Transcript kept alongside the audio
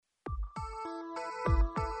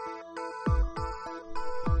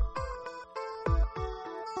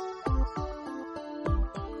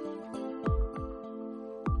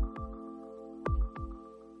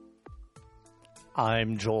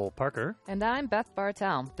I'm Joel Parker. And I'm Beth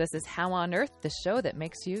Bartel. This is How on Earth, the show that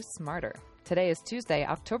makes you smarter. Today is Tuesday,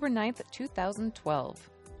 October 9th, 2012.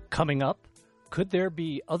 Coming up, could there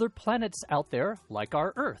be other planets out there like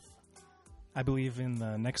our Earth? I believe in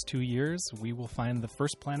the next 2 years, we will find the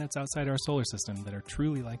first planets outside our solar system that are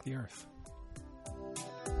truly like the Earth.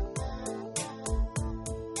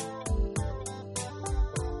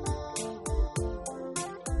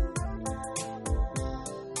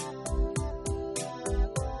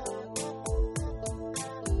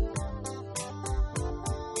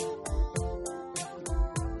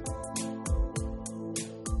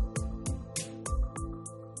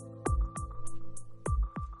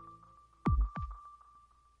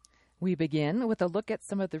 We begin with a look at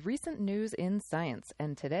some of the recent news in science,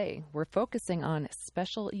 and today we're focusing on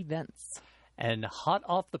special events. And hot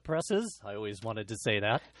off the presses, I always wanted to say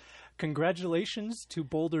that, congratulations to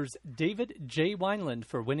Boulder's David J. Wineland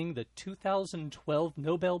for winning the 2012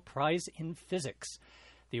 Nobel Prize in Physics.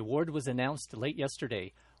 The award was announced late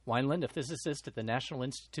yesterday. Wineland, a physicist at the National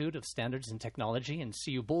Institute of Standards and Technology in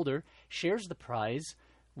CU Boulder, shares the prize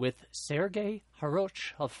with Sergei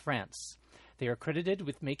Haroch of France. They are credited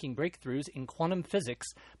with making breakthroughs in quantum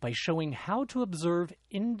physics by showing how to observe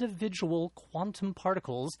individual quantum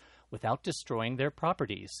particles without destroying their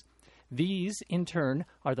properties. These, in turn,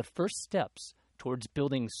 are the first steps towards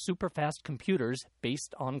building superfast computers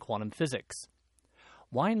based on quantum physics.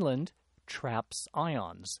 Wineland traps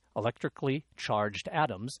ions, electrically charged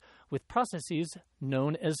atoms, with processes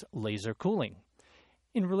known as laser cooling.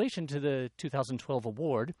 In relation to the 2012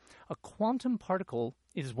 award, a quantum particle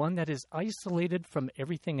is one that is isolated from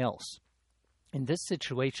everything else. In this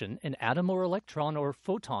situation, an atom or electron or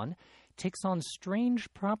photon takes on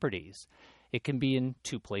strange properties. It can be in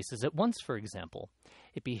two places at once, for example.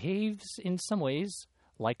 It behaves in some ways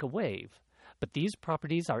like a wave. But these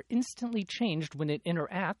properties are instantly changed when it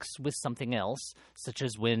interacts with something else, such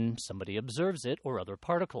as when somebody observes it or other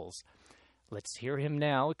particles. Let's hear him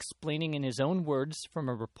now explaining in his own words from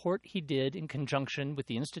a report he did in conjunction with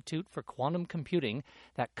the Institute for Quantum Computing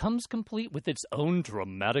that comes complete with its own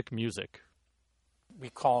dramatic music. We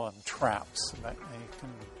call them traps.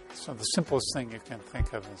 So the simplest thing you can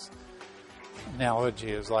think of as analogy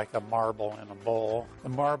is like a marble in a bowl. The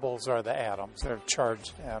marbles are the atoms. They're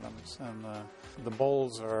charged atoms. And the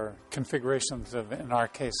bowls are configurations of, in our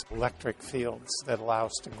case, electric fields that allow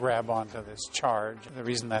us to grab onto this charge. The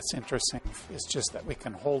reason that's interesting is just that we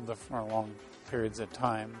can hold them for long periods of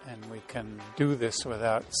time, and we can do this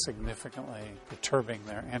without significantly perturbing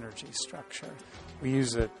their energy structure. We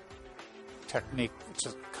use a technique which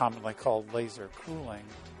is commonly called laser cooling,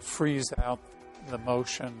 freeze out the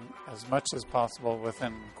motion as much as possible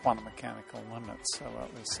within quantum mechanical limits. So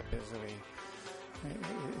what we say is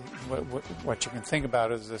what you can think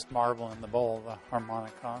about is this marble in the bowl, the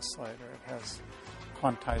harmonic oscillator. It has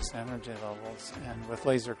quantized energy levels, and with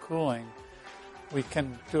laser cooling, we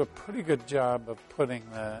can do a pretty good job of putting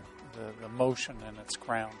the motion in its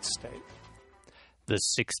ground state. The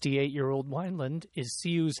 68-year-old Wineland is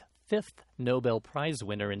CU's fifth Nobel Prize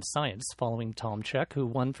winner in science, following Tom Cech, who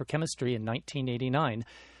won for chemistry in 1989,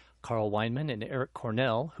 Carl Weinman and Eric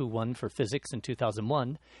Cornell, who won for physics in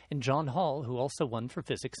 2001, and John Hall, who also won for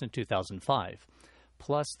physics in 2005,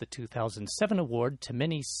 plus the 2007 award to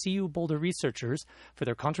many CU Boulder researchers for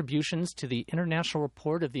their contributions to the International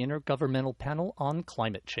Report of the Intergovernmental Panel on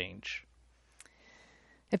Climate Change.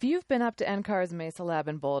 If you've been up to NCAR's Mesa Lab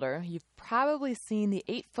in Boulder, you've probably seen the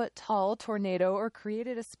 8-foot-tall tornado or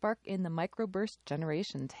created a spark in the microburst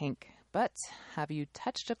generation tank. But have you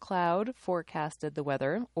touched a cloud, forecasted the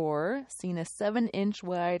weather, or seen a 7-inch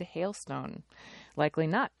wide hailstone? Likely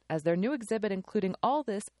not, as their new exhibit including all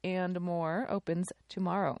this and more opens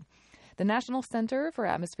tomorrow. The National Center for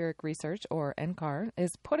Atmospheric Research, or NCAR,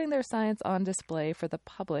 is putting their science on display for the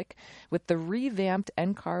public with the revamped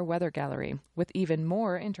NCAR Weather Gallery, with even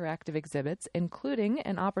more interactive exhibits, including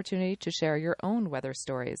an opportunity to share your own weather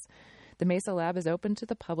stories. The Mesa Lab is open to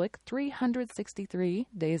the public 363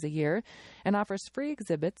 days a year and offers free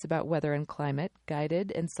exhibits about weather and climate,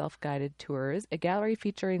 guided and self-guided tours, a gallery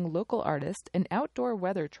featuring local artists, an outdoor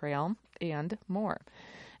weather trail, and more.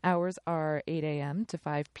 Hours are 8 a.m. to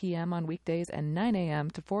 5 p.m. on weekdays and 9 a.m.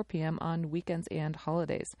 to 4 p.m. on weekends and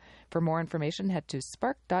holidays. For more information, head to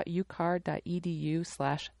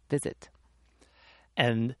spark.ucar.edu/visit.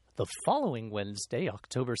 And the following Wednesday,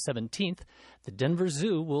 October 17th, the Denver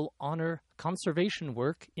Zoo will honor conservation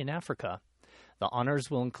work in Africa. The honors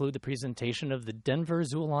will include the presentation of the Denver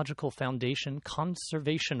Zoological Foundation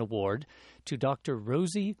Conservation Award to Dr.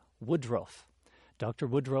 Rosie Woodruff. Dr.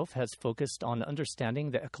 Woodruff has focused on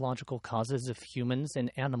understanding the ecological causes of humans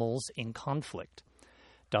and animals in conflict.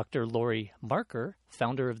 Dr. Lori Marker,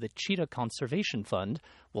 founder of the Cheetah Conservation Fund,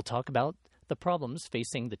 will talk about the problems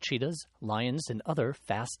facing the cheetahs, lions, and other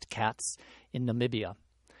fast cats in Namibia.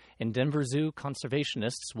 And Denver Zoo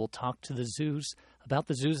conservationists will talk to the zoos about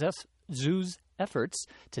the zoo's efforts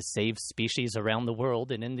to save species around the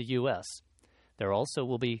world and in the U.S. There also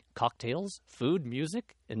will be cocktails, food,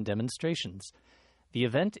 music, and demonstrations. The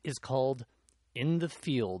event is called In the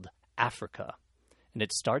Field, Africa, and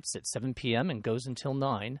it starts at 7 p.m. and goes until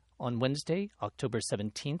 9 on Wednesday, October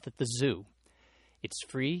 17th at the zoo. It's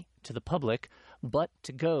free to the public, but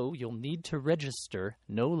to go, you'll need to register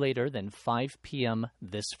no later than 5 p.m.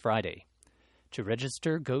 this Friday. To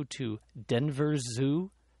register, go to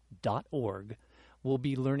denverzoo.org. We'll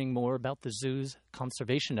be learning more about the zoo's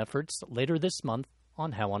conservation efforts later this month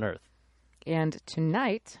on How on Earth. And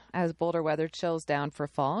tonight, as Boulder weather chills down for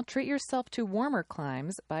fall, treat yourself to warmer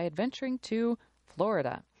climes by adventuring to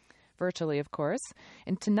Florida. Virtually, of course.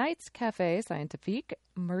 In tonight's Café Scientifique,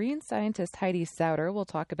 marine scientist Heidi Sauter will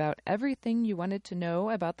talk about everything you wanted to know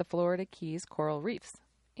about the Florida Keys coral reefs.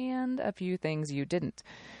 And a few things you didn't.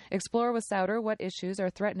 Explore with Sauter what issues are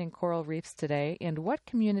threatening coral reefs today and what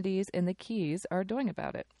communities in the Keys are doing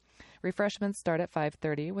about it. Refreshments start at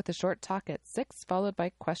 5:30 with a short talk at 6, followed by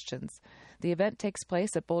questions. The event takes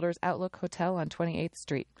place at Boulder's Outlook Hotel on 28th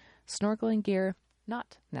Street. Snorkeling gear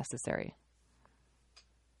not necessary.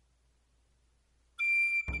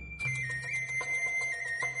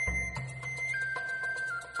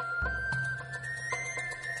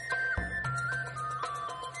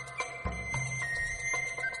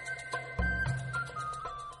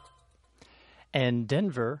 And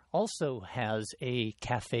Denver also has a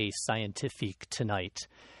Café Scientifique tonight.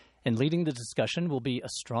 And leading the discussion will be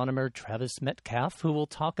astronomer Travis Metcalf, who will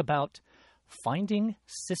talk about finding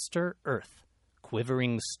Sister Earth,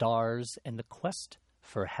 quivering stars, and the quest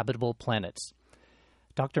for habitable planets.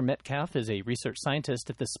 Dr. Metcalf is a research scientist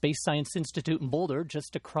at the Space Science Institute in Boulder,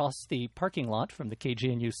 just across the parking lot from the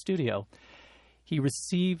KGNU studio. He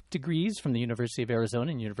received degrees from the University of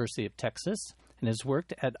Arizona and University of Texas, and has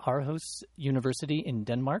worked at Aarhus University in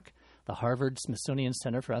Denmark, the Harvard Smithsonian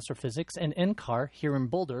Center for Astrophysics, and NCAR here in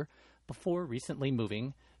Boulder, before recently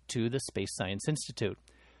moving to the Space Science Institute.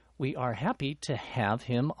 We are happy to have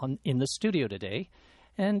him in the studio today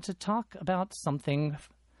and to talk about something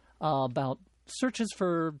about searches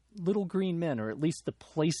for little green men, or at least the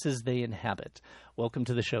places they inhabit. Welcome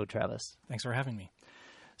to the show, Travis. Thanks for having me.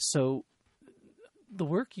 So the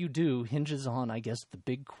work you do hinges on, I guess, the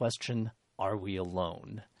big question, are we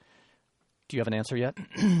alone? Do you have an answer yet?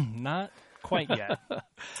 Not quite yet,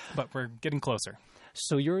 but we're getting closer.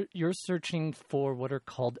 So you're searching for what are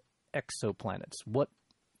called exoplanets. What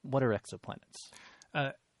are exoplanets?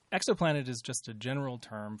 Exoplanet is just a general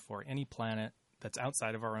term for any planet that's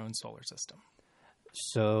outside of our own solar system.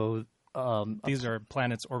 So these are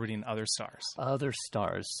planets orbiting other stars. Other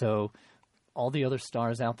stars. So all the other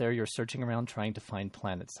stars out there, you're searching around trying to find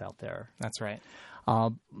planets out there. That's right.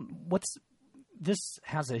 This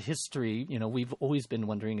has a history. You know, we've always been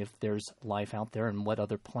wondering if there's life out there and what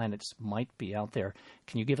other planets might be out there.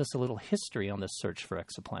 Can you give us a little history on this search for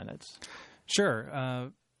exoplanets? Sure.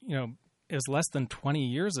 It was less than 20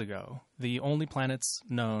 years ago, the only planets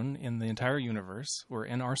known in the entire universe were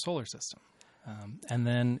in our solar system. And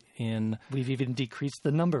then We've even decreased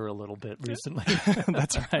the number a little bit recently.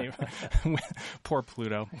 That's right. Poor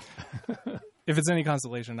Pluto. If it's any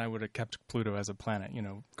consolation, I would have kept Pluto as a planet. You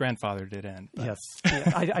know, grandfather did end. But. Yes.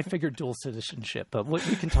 Yeah, I figured dual citizenship, but we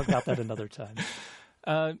can talk about that another time.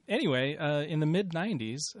 Anyway, in the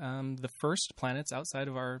mid-90s, the first planets outside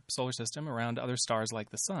of our solar system around other stars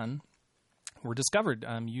like the sun were discovered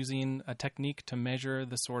using a technique to measure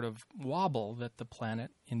the sort of wobble that the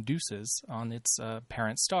planet induces on its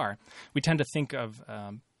parent star. We tend to think of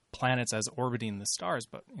planets as orbiting the stars,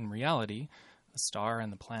 but in reality, the star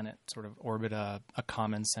and the planet sort of orbit a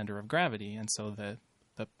common center of gravity, and so the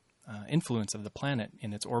influence of the planet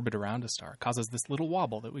in its orbit around a star causes this little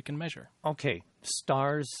wobble that we can measure. Okay,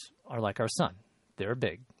 stars are like our sun. They're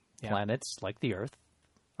big. Yeah. Planets, like the Earth,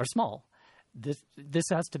 are small. This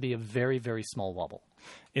has to be a very, very small wobble.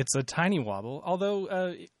 It's a tiny wobble,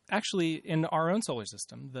 although actually in our own solar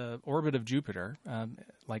system, the orbit of Jupiter,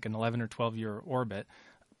 like an 11 or 12-year orbit,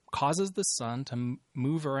 causes the sun to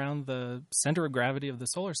move around the center of gravity of the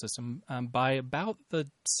solar system by about the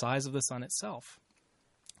size of the sun itself.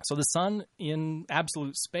 So the sun in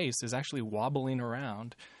absolute space is actually wobbling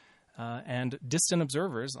around And distant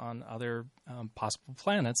observers on other possible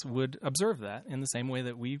planets would observe that in the same way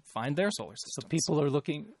that we find their solar systems. So people are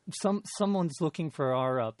looking, someone's looking for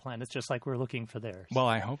our planets just like we're looking for theirs. Well,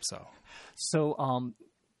 I hope so. So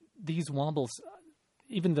these wobbles,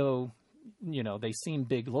 even though, they seem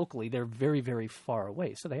big locally, they're very, very far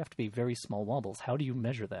away. So they have to be very small wobbles. How do you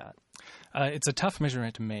measure that? It's a tough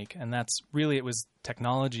measurement to make, and it was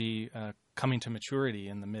technology coming to maturity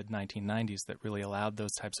in the mid-1990s that really allowed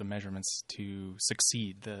those types of measurements to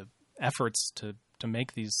succeed. The efforts to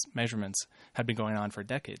make these measurements had been going on for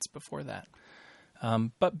decades before that.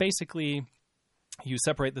 But basically, you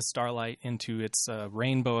separate the starlight into its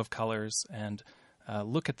rainbow of colors and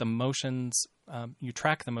look at the motions. You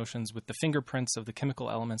track the motions with the fingerprints of the chemical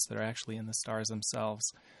elements that are actually in the stars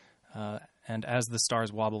themselves. And as the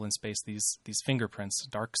stars wobble in space, these fingerprints,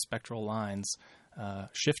 dark spectral lines,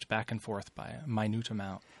 shift back and forth by a minute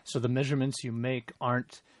amount. So the measurements you make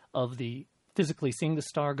aren't of the physically seeing the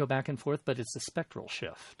star go back and forth, but it's a spectral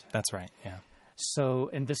shift. That's right, yeah. So,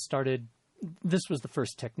 and this was the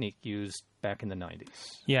first technique used back in the 90s.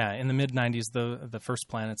 Yeah, in the mid-90s, the first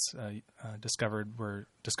planets were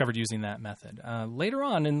discovered using that method. Later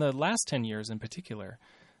on, in the last 10 years in particular,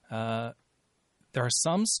 there are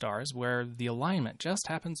some stars where the alignment just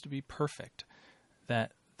happens to be perfect,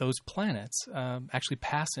 that those planets actually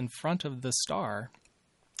pass in front of the star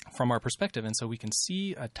from our perspective, and so we can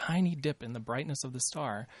see a tiny dip in the brightness of the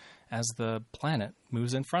star as the planet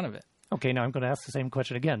moves in front of it. Okay, now I'm going to ask the same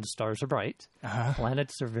question again. Stars are bright.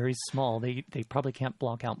 Planets are very small. They probably can't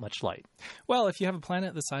block out much light. Well, if you have a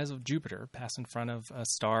planet the size of Jupiter pass in front of a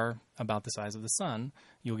star about the size of the sun,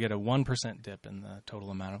 you'll get a 1% dip in the total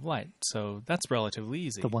amount of light. So that's relatively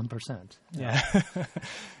easy. The 1%. Yeah.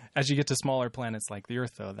 As you get to smaller planets like the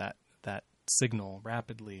Earth, though, that signal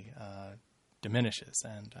rapidly diminishes.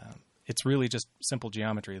 And it's really just simple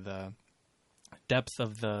geometry. The depth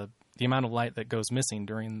of the amount of light that goes missing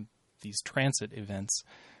during these transit events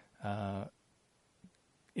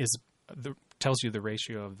tells you the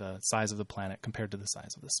ratio of the size of the planet compared to the size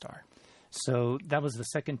of the star. So that was the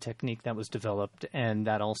second technique that was developed, and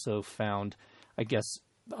that also found, I guess,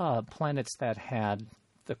 planets that had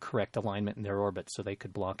the correct alignment in their orbit so they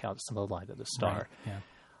could block out some of the light of the star. Right, yeah.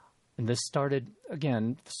 And this started,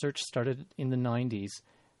 again, the search started in the 90s.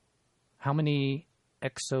 How many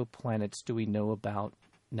exoplanets do we know about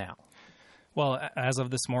now? Well, as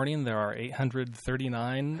of this morning, there are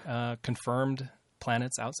 839 confirmed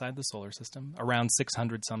planets outside the solar system, around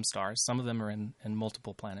 600 some stars. Some of them are in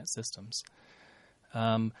multiple planet systems.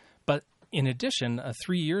 But in addition,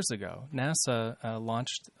 3 years ago, NASA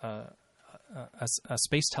launched a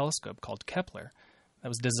space telescope called Kepler that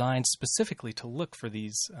was designed specifically to look for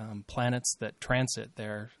these planets that transit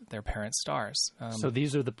their parent stars. So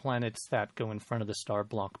these are the planets that go in front of the star,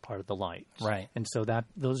 block part of the light. Right. And so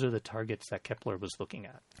those are the targets that Kepler was looking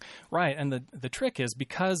at. Right. And the trick is,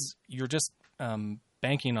 because you're just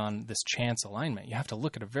banking on this chance alignment, you have to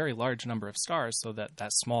look at a very large number of stars so that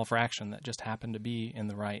small fraction that just happened to be in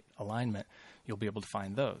the right alignment, you'll be able to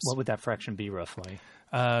find those. What would that fraction be, roughly?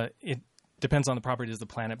 It depends on the properties of the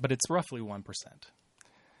planet, but it's roughly 1%.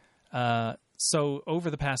 So over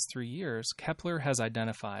the past 3 years, Kepler has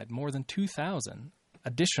identified more than 2,000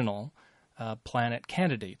 additional planet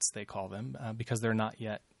candidates, they call them, because they're not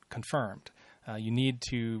yet confirmed. You need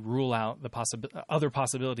to rule out the other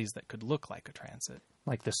possibilities that could look like a transit.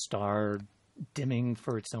 Like the star dimming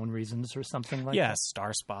for its own reasons or something like that? Yes,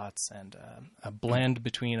 star spots and a blend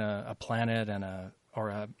between a planet and a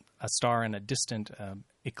star and a distant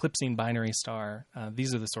eclipsing binary star.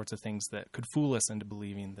 These are the sorts of things that could fool us into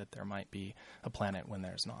believing that there might be a planet when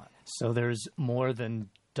there's not. So there's more than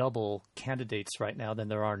double candidates right now than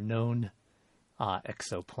there are known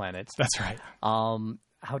exoplanets. That's right.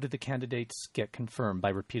 How did the candidates get confirmed? By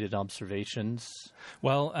repeated observations?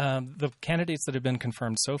 Well, the candidates that have been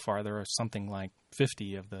confirmed so far, there are something like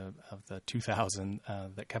 50 of the 2,000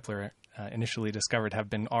 that Kepler initially discovered have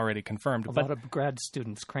been already confirmed. A lot of grad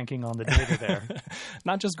students cranking on the data there.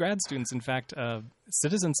 Not just grad students. In fact,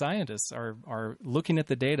 citizen scientists are looking at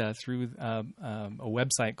the data through a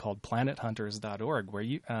website called planethunters.org, where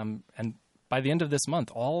you and by the end of this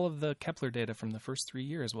month, all of the Kepler data from the first 3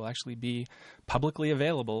 years will actually be publicly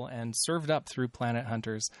available and served up through Planet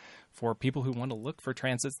Hunters for people who want to look for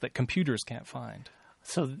transits that computers can't find.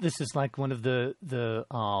 So this is like one of the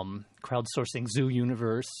crowdsourcing Zoo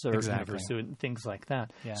Universe or Exactly. Universe Zoo and things like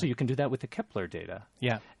that. Yeah. So you can do that with the Kepler data.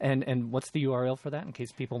 Yeah. And what's the URL for that in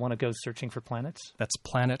case people want to go searching for planets? That's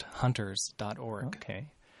planethunters.org. Okay.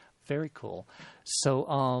 Very cool.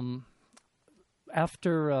 So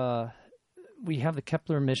after we have the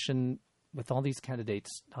Kepler mission with all these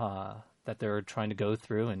candidates that they're trying to go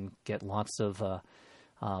through and get lots of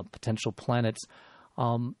potential planets,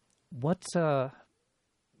 what's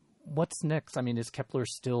next? I mean, is Kepler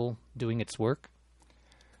still doing its work?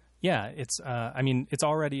 Yeah, it's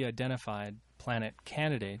already identified planet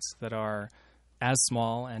candidates that are as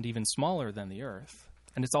small and even smaller than the Earth.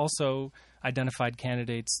 And it's also identified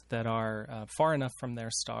candidates that are far enough from their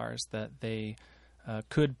stars that they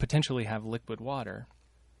could potentially have liquid water.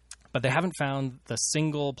 But they haven't found the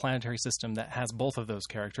single planetary system that has both of those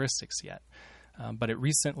characteristics yet. But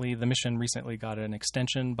the mission recently got an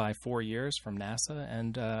extension by 4 years from NASA,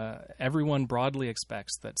 and everyone broadly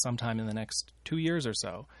expects that sometime in the next 2 years or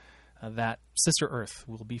so, that sister Earth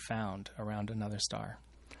will be found around another star.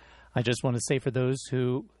 I just want to say for those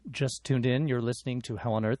who just tuned in, you're listening to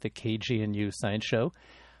How on Earth, the KGNU Science Show.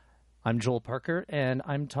 I'm Joel Parker, and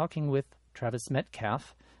I'm talking with Travis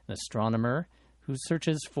Metcalf, an astronomer who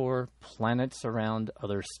searches for planets around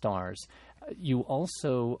other stars. You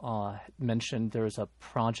also mentioned there's a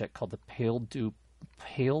project called the Pale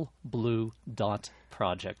Blue Dot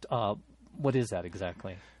Project. What is that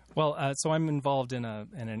exactly? Well, so I'm involved in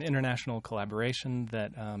an international collaboration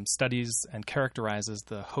that studies and characterizes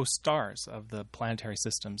the host stars of the planetary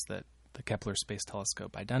systems that the Kepler Space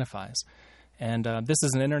Telescope identifies. And this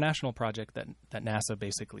is an international project that NASA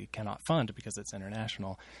basically cannot fund because it's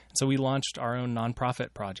international. So we launched our own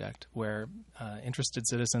nonprofit project where interested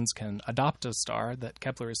citizens can adopt a star that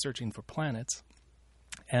Kepler is searching for planets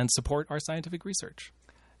and support our scientific research.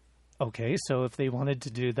 Okay, so if they wanted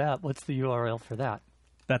to do that, what's the URL for that?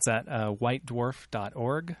 That's at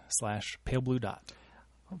whitedwarf.org/palebluedot.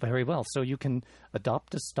 Very well. So you can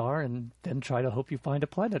adopt a star and then try to hope you find a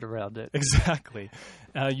planet around it. Exactly.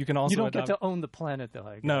 You can also You don't get to own the planet, though,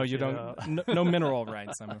 I guess. No, you don't. No mineral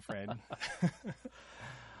rights, I'm afraid.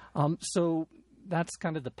 So that's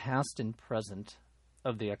kind of the past and present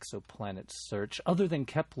of the exoplanet search. Other than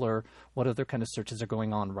Kepler, what other kind of searches are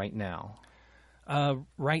going on right now?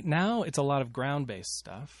 Right now, it's a lot of ground-based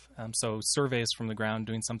stuff. So surveys from the ground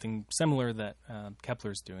doing something similar that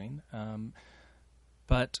Kepler's doing.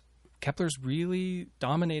 But Kepler's really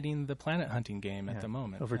dominating the planet hunting game at the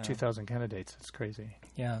moment. Over 2,000 candidates. It's crazy.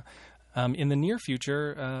 Yeah. In the near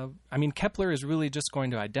future, Kepler is really just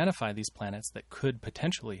going to identify these planets that could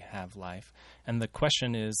potentially have life. And the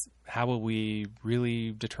question is, how will we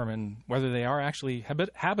really determine whether they are actually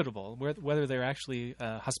habitable, whether they're actually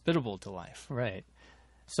hospitable to life? Right.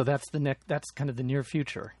 So that's kind of the near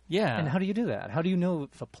future. Yeah. And how do you do that? How do you know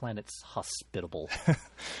if a planet's hospitable?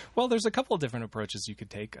 Well, there's a couple of different approaches you could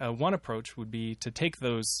take. One approach would be to take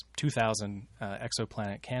those 2,000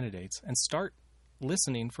 exoplanet candidates and start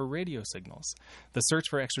listening for radio signals. The Search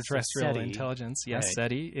for Extraterrestrial Intelligence, yes, right.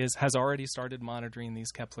 SETI, has already started monitoring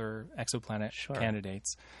these Kepler exoplanet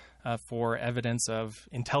candidates for evidence of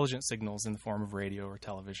intelligent signals in the form of radio or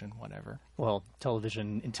television, whatever. Well,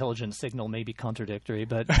 television intelligent signal may be contradictory,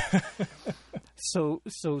 but so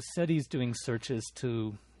SETI's doing searches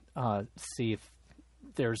to see if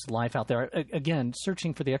there's life out there. Again,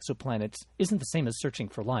 searching for the exoplanets isn't the same as searching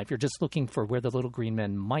for life. You're just looking for where the little green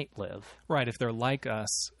men might live. Right. If they're like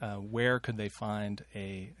us, where could they find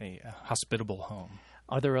a hospitable home?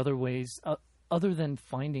 Are there other ways, other than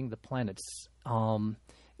finding the planets?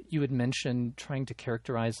 You had mentioned trying to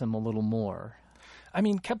characterize them a little more.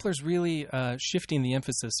 Kepler's really shifting the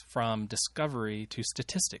emphasis from discovery to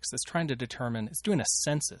statistics. It's doing a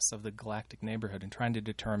census of the galactic neighborhood and trying to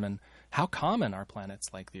determine how common are planets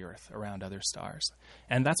like the Earth around other stars.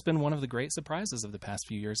 And that's been one of the great surprises of the past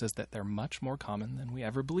few years, is that they're much more common than we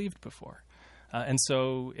ever believed before. And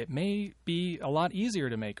so it may be a lot easier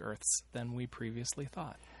to make Earths than we previously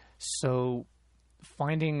thought. So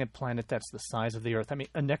finding a planet that's the size of the Earth,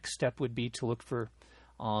 a next step would be to look for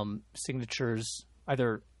signatures,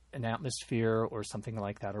 either an atmosphere or something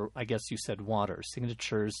like that, or I guess you said water,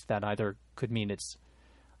 signatures that either could mean it's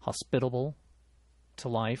hospitable to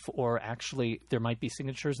life, or actually there might be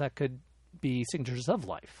signatures that could be signatures of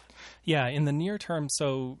life. Yeah, in the near term,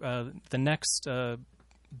 so the next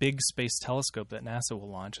big space telescope that NASA will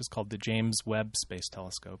launch is called the James Webb Space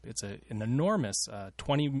Telescope. It's an enormous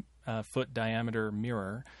 20-foot diameter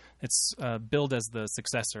mirror. It's billed as the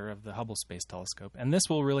successor of the Hubble Space Telescope. And this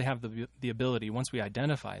will really have the ability, once we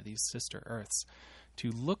identify these sister Earths,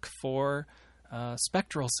 to look for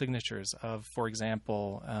spectral signatures of, for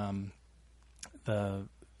example, in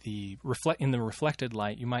the reflected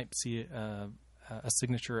light, you might see a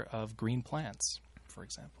signature of green plants, for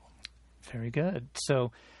example. Very good.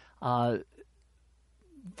 So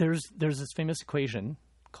there's this famous equation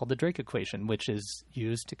called the Drake equation, which is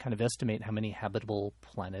used to kind of estimate how many habitable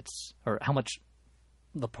planets, or how much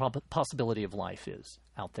the possibility of life is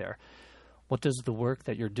out there. What does the work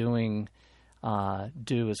that you're doing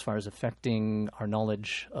do as far as affecting our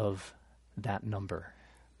knowledge of that number?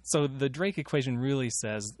 So the Drake equation really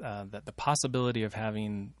says that the possibility of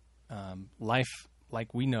having life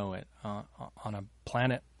like we know it on a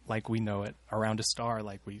planet like we know it around a star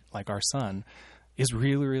like our sun is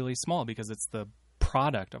really, really small, because it's the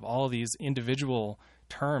product of all these individual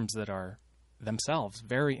terms that are themselves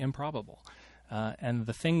very improbable. And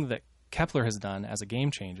the thing that Kepler has done as a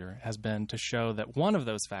game changer has been to show that one of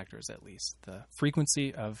those factors, at least, the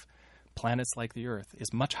frequency of planets like the Earth,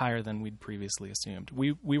 is much higher than we'd previously assumed.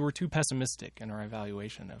 We were too pessimistic in our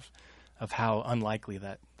evaluation of how unlikely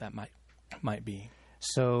that might be.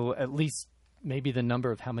 So at least maybe the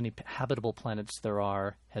number of how many habitable planets there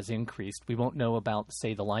are has increased. We won't know about,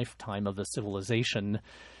 say, the lifetime of a civilization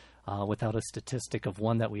without a statistic of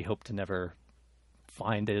one that we hope to never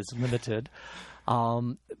find is limited.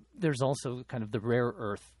 There's also kind of the rare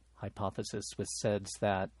Earth hypothesis, which says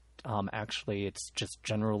that actually it's just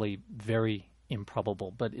generally very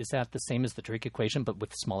improbable. But is that the same as the Drake equation, but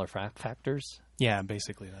with smaller factors? Yeah,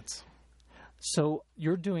 basically that's... So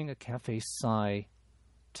you're doing a Cafe Sci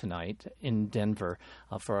tonight in Denver.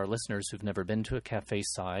 For our listeners who've never been to a Cafe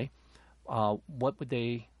Sci, what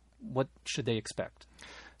should they expect?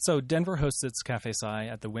 So Denver hosts its Cafe Sci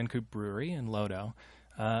at the Wynkoop Brewery in Lodo.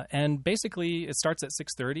 And basically it starts at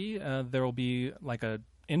 6:30. There will be like a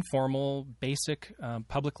informal, basic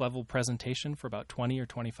public level presentation for about 20 or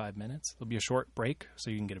 25 minutes. There'll be a short break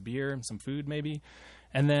so you can get a beer and some food maybe.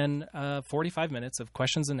 And then 45 minutes of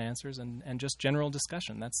questions and answers and just general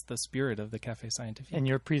discussion. That's the spirit of the Café Scientifique. And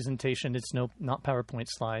your presentation, it's not PowerPoint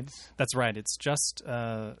slides? That's right. It's just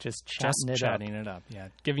chatting it up. Yeah,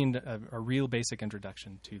 giving a real basic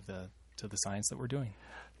introduction to the science that we're doing.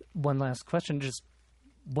 One last question. Just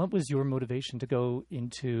what was your motivation to go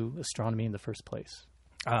into astronomy in the first place?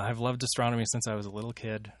 I've loved astronomy since I was a little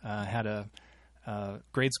kid. I had a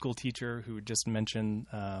grade school teacher who would just mention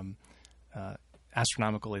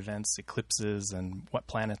astronomical events, eclipses, and what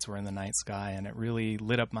planets were in the night sky, and it really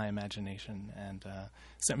lit up my imagination and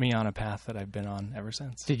sent me on a path that I've been on ever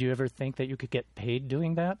since. Did you ever think that you could get paid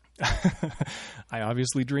doing that? I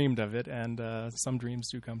obviously dreamed of it, and some dreams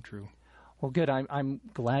do come true. Well, good. I'm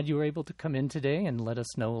glad you were able to come in today and let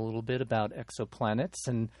us know a little bit about exoplanets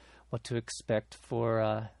and what to expect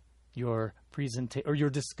for your presentation or your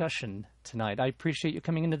discussion tonight. I appreciate you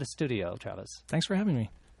coming into the studio, Travis. Thanks for having me.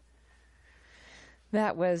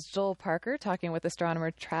 That was Joel Parker talking with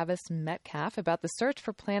astronomer Travis Metcalf about the search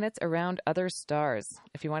for planets around other stars.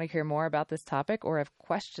 If you want to hear more about this topic or have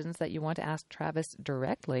questions that you want to ask Travis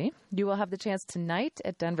directly, you will have the chance tonight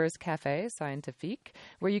at Denver's Café Scientifique,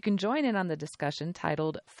 where you can join in on the discussion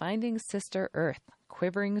titled Finding Sister Earth,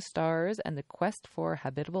 Quivering Stars and the Quest for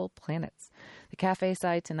Habitable Planets. The Café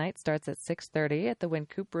Sci tonight starts at 6:30 at the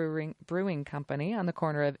Wynkoop Brewing Company on the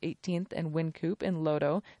corner of 18th and Wynkoop in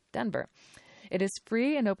Lodo, Denver. It is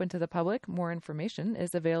free and open to the public. More information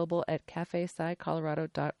is available at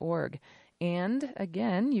cafescicolorado.org. And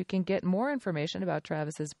again, you can get more information about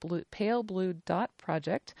Travis's Pale Blue Dot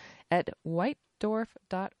project at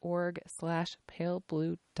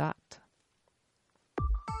whitedorf.org/palebluedot.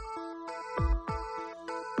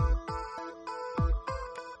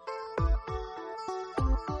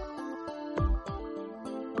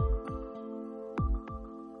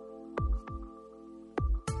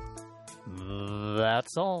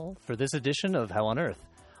 That's all for this edition of How on Earth.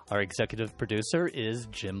 Our executive producer is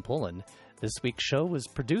Jim Pullen. This week's show was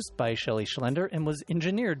produced by Shelley Schlender and was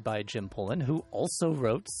engineered by Jim Pullen, who also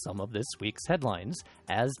wrote some of this week's headlines,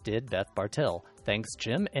 as did Beth Bartell. Thanks,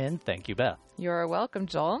 Jim, and thank you, Beth. You're welcome,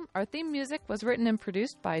 Joel. Our theme music was written and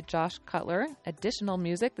produced by Josh Cutler. Additional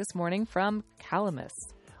music this morning from Calamus.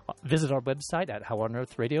 Visit our website at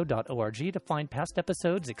howonearthradio.org to find past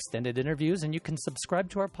episodes, extended interviews, and you can subscribe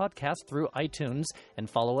to our podcast through iTunes and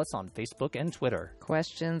follow us on Facebook and Twitter.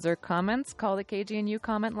 Questions or comments? Call the KGNU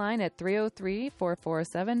comment line at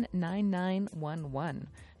 303-447-9911.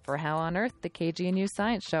 For How on Earth, the KGNU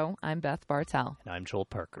Science Show, I'm Beth Bartell. And I'm Joel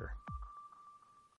Parker.